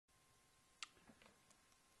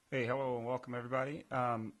Hey, hello and welcome everybody.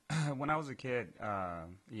 When I was a kid, I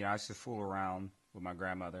used to fool around with my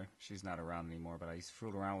grandmother. She's not around anymore, but I used to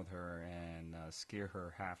fool around with her and scare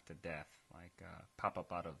her half to death, like pop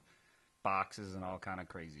up out of boxes and all kind of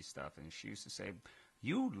crazy stuff. And she used to say,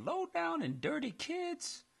 "You low down and dirty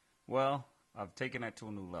kids." Well, I've taken that to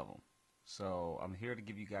a new level. So I'm here to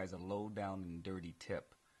give you guys a low down and dirty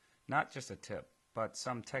tip. Not just a tip, but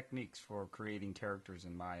some techniques for creating characters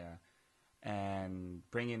in Maya and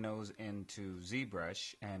bringing those into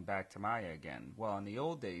ZBrush and back to Maya again. Well, in the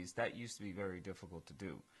old days, that used to be very difficult to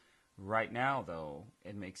do. Right now, though,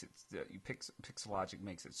 it makes it Pixelogic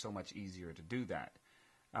makes it so much easier to do that,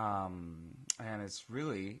 and it's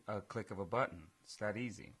really a click of a button. It's that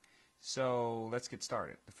easy. So let's get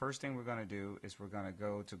started. The first thing we're going to do is we're going to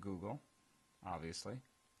go to Google, obviously.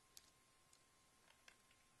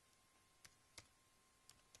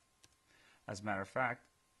 As a matter of fact,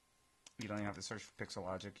 you don't even have to search for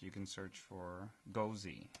Pixelogic. You can search for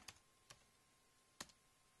GoZ.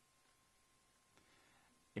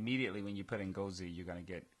 Immediately when you put in GoZ, you're going to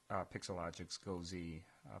get Pixelogic's GoZ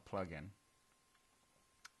plugin.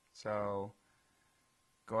 So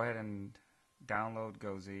go ahead and download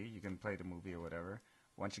GoZ. You can play the movie or whatever.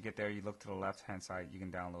 Once you get there, you look to the left-hand side. You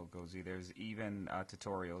can download GoZ. There's even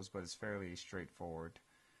tutorials, but it's fairly straightforward.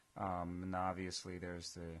 And obviously,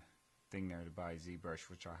 there's the thing there to buy ZBrush,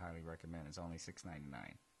 which I highly recommend. It's only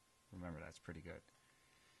 $6.99. Remember, that's pretty good.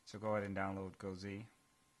 So go ahead and download GoZ.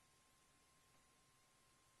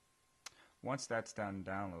 Once that's done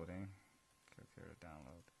downloading, click here to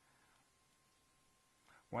download.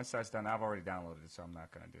 Once that's done, I've already downloaded it, so I'm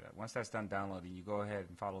not going to do that. Once that's done downloading, you go ahead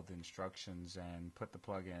and follow the instructions and put the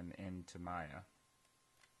plugin into Maya,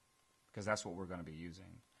 because that's what we're going to be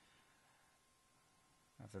using.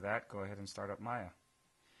 After that, go ahead and start up Maya.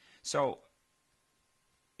 So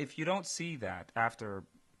if you don't see that after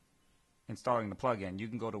installing the plugin, you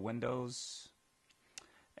can go to Windows,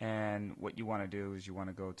 and what you want to do is you want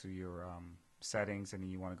to go to your settings, and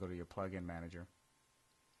then you want to go to your plugin manager.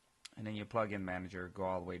 And then your plugin manager, go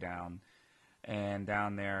all the way down, and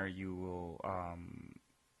down there you will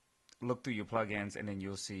look through your plugins, and then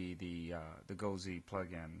you'll see the GoZ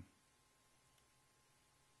plugin.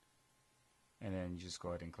 And then you just go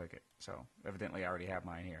ahead and click it. So evidently I already have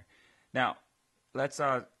mine here. Now let's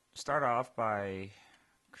start off by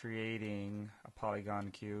creating a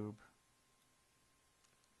polygon cube.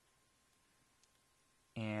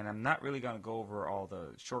 And I'm not really going to go over all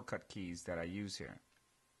the shortcut keys that I use here.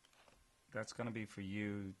 That's going to be for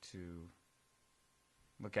you to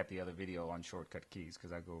look at the other video on shortcut keys,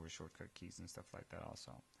 because I go over shortcut keys and stuff like that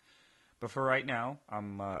also. But for right now,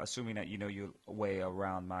 I'm assuming that you know your way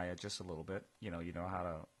around Maya just a little bit. You know how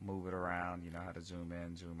to move it around, you know how to zoom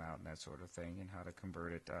in, zoom out, and that sort of thing, and how to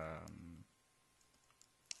convert it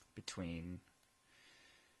between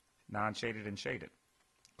non-shaded and shaded.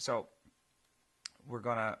 So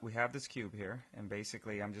we have this cube here, and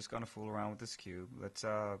basically I'm just gonna fool around with this cube. Let's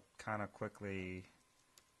kind of quickly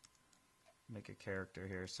make a character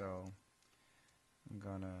here. So I'm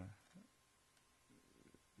gonna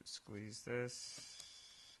squeeze this,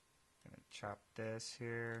 gonna chop this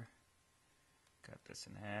here, cut this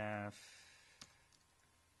in half,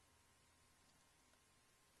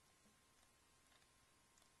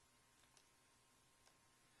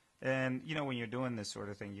 and when you're doing this sort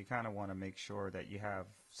of thing, you kind of want to make sure that you have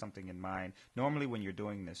something in mind. Normally when you're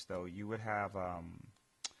doing this, though, you would have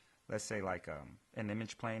let's say like an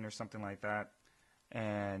image plane or something like that,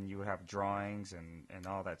 and you would have drawings and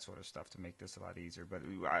all that sort of stuff to make this a lot easier. But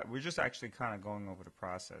we're just actually kind of going over the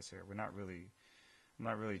process here. I'm not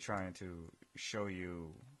really trying to show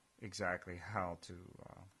you exactly how to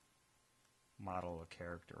model a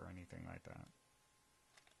character or anything like that.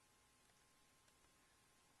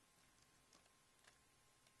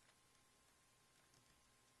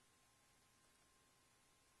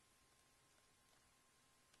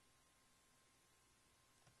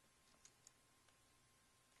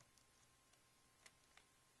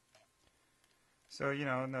 So,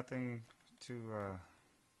 nothing too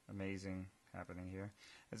amazing happening here.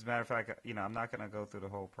 As a matter of fact, I'm not going to go through the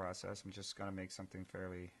whole process. I'm just going to make something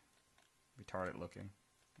fairly retarded looking.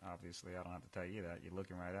 Obviously, I don't have to tell you that. You're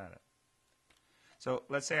looking right at it. So,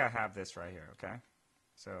 let's say I have this right here, okay?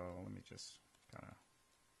 So, let me just kind of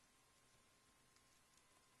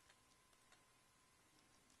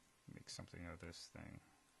make something of this thing.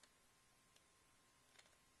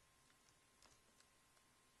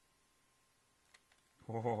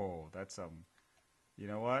 Whoa, that's you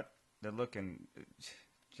know what? They're looking.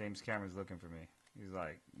 James Cameron's looking for me. He's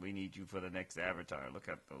like, we need you for the next Avatar. Look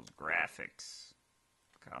at those graphics.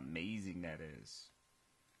 Look how amazing that is.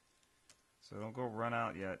 So don't go run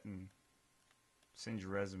out yet and send your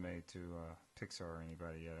resume to Pixar or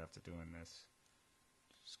anybody yet after doing this.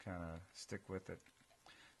 Just kind of stick with it.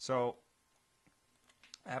 So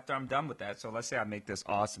after I'm done with that, so let's say I make this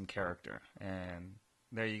awesome character, and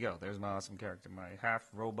there you go. There's my awesome character, my half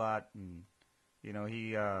robot, and you know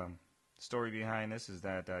story behind this is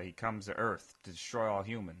that he comes to Earth to destroy all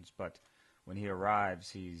humans, but when he arrives,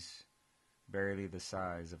 he's barely the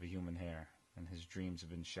size of a human hair, and his dreams have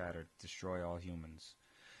been shattered. Destroy all humans.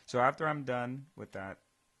 So after I'm done with that,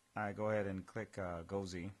 I go ahead and click Go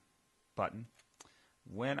Z button.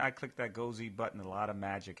 When I click that Go Z button, a lot of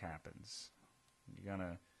magic happens. You're going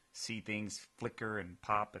to see things flicker and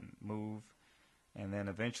pop and move. And then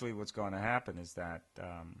eventually what's going to happen is that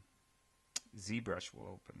ZBrush will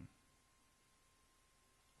open.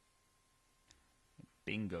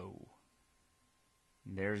 Bingo.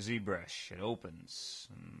 There's ZBrush. It opens.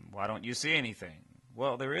 Why don't you see anything?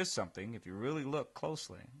 Well, there is something. If you really look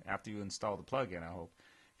closely, after you install the plugin, I hope,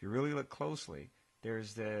 if you really look closely,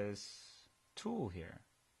 there's this tool here.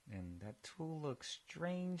 And that tool looks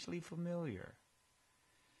strangely familiar.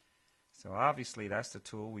 So obviously that's the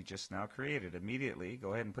tool we just now created. Immediately,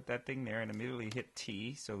 go ahead and put that thing there and immediately hit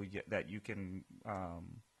T so that you can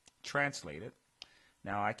translate it.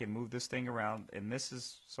 Now I can move this thing around, and this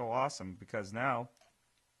is so awesome because now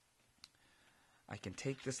I can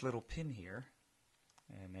take this little pin here,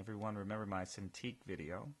 and everyone remember my Cintiq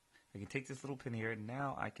video. I can take this little pin here, and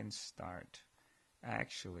now I can start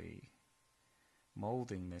actually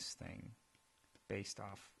molding this thing based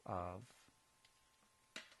off of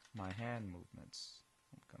my hand movements.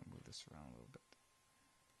 I'm going to move this around a little bit.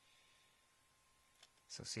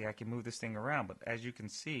 So see, I can move this thing around, but as you can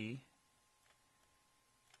see,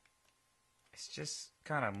 it's just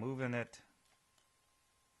kind of moving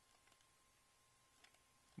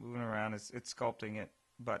around. It's sculpting it,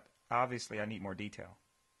 but obviously I need more detail.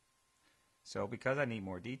 So because I need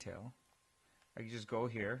more detail, I can just go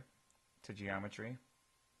here to geometry,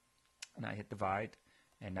 and I hit divide,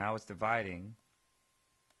 and now it's dividing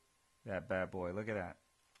that bad boy. Look at that.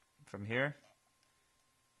 From here,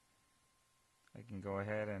 I can go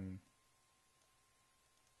ahead and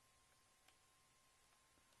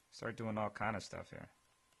start doing all kind of stuff here.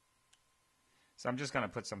 So I'm just going to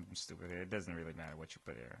put something stupid here. It doesn't really matter what you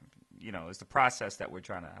put here. You know, it's the process that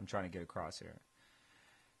I'm trying to get across here.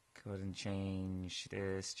 Go ahead and change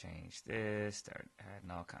this, start adding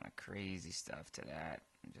all kind of crazy stuff to that.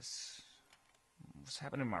 And just, what's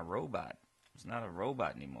happening to my robot? It's not a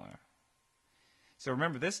robot anymore. So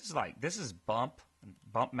remember, this is bump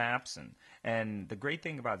maps, and the great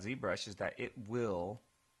thing about ZBrush is that it will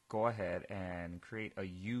go ahead and create a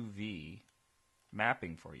UV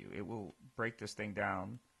mapping for you. It will break this thing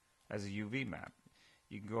down as a UV map.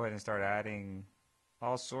 You can go ahead and start adding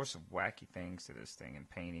all sorts of wacky things to this thing and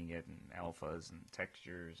painting it and alphas and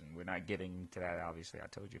textures, and we're not getting to that, obviously. I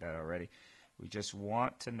told you that already. We just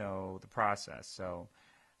want to know the process. So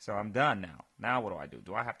I'm done now. Now what do?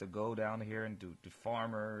 Do I have to go down here and do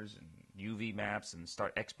farmers and UV maps and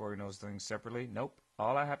start exporting those things separately? Nope.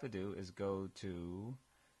 All I have to do is go to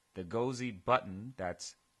the Go Z button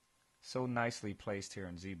that's so nicely placed here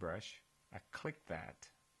in ZBrush. I click that,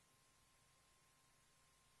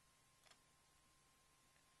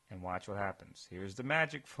 and watch what happens. Here's the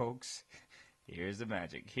magic, folks. Here's the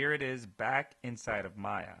magic. Here it is back inside of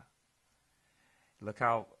Maya. Look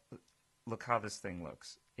how this thing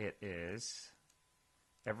looks. It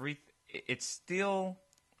still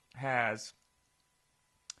has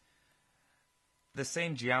the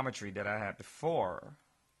same geometry that I had before,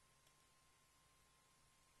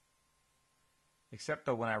 except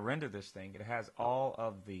that when I render this thing, it has all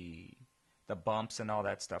of the bumps and all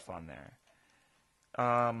that stuff on there.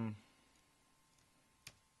 And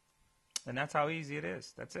that's how easy it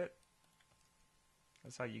is. That's it.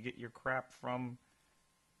 That's how you get your crap from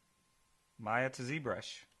Maya to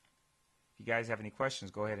ZBrush. If you guys have any questions,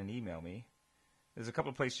 go ahead and email me. There's a couple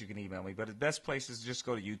of places you can email me, but the best place is just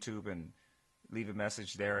go to YouTube and leave a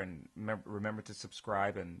message there, and remember to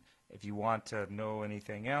subscribe. And if you want to know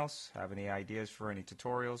anything else, have any ideas for any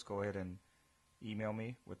tutorials, go ahead and email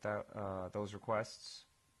me with those requests.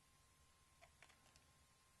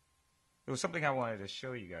 There was something I wanted to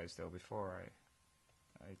show you guys, though, before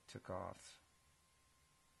I took off.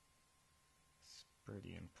 It's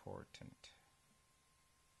pretty important.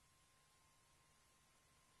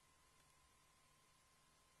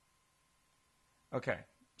 Okay,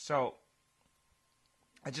 so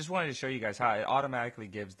I just wanted to show you guys how it automatically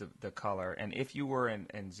gives the color. And if you were in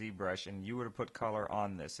ZBrush and you were to put color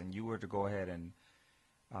on this, and you were to go ahead and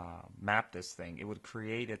map this thing, it would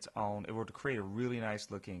create its own. It would create a really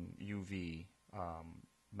nice looking UV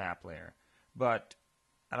map layer. But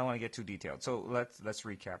I don't want to get too detailed. So let's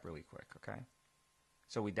recap really quick, okay?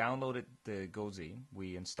 So we downloaded the GoZ,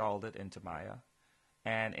 we installed it into Maya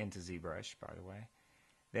and into ZBrush, by the way.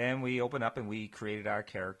 Then we opened up and we created our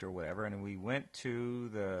character or whatever, and we went to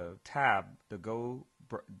the tab, the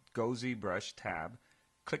ZBrush tab,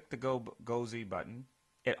 click the GoZ button.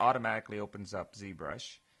 It automatically opens up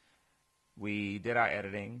ZBrush. We did our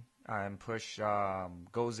editing and push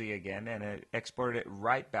GoZ again, and it exported it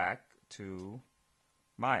right back to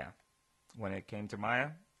Maya. When it came to Maya,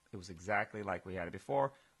 it was exactly like we had it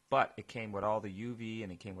before, but it came with all the UV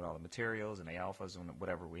and it came with all the materials and the alphas and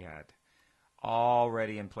whatever we had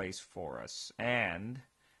already in place for us. And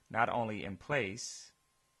not only in place,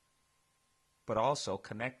 but also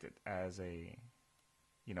connected as a,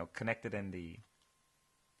 connected in the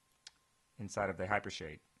inside of the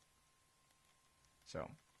hypershade. So,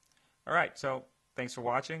 all right, so thanks for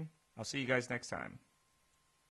watching. I'll see you guys next time.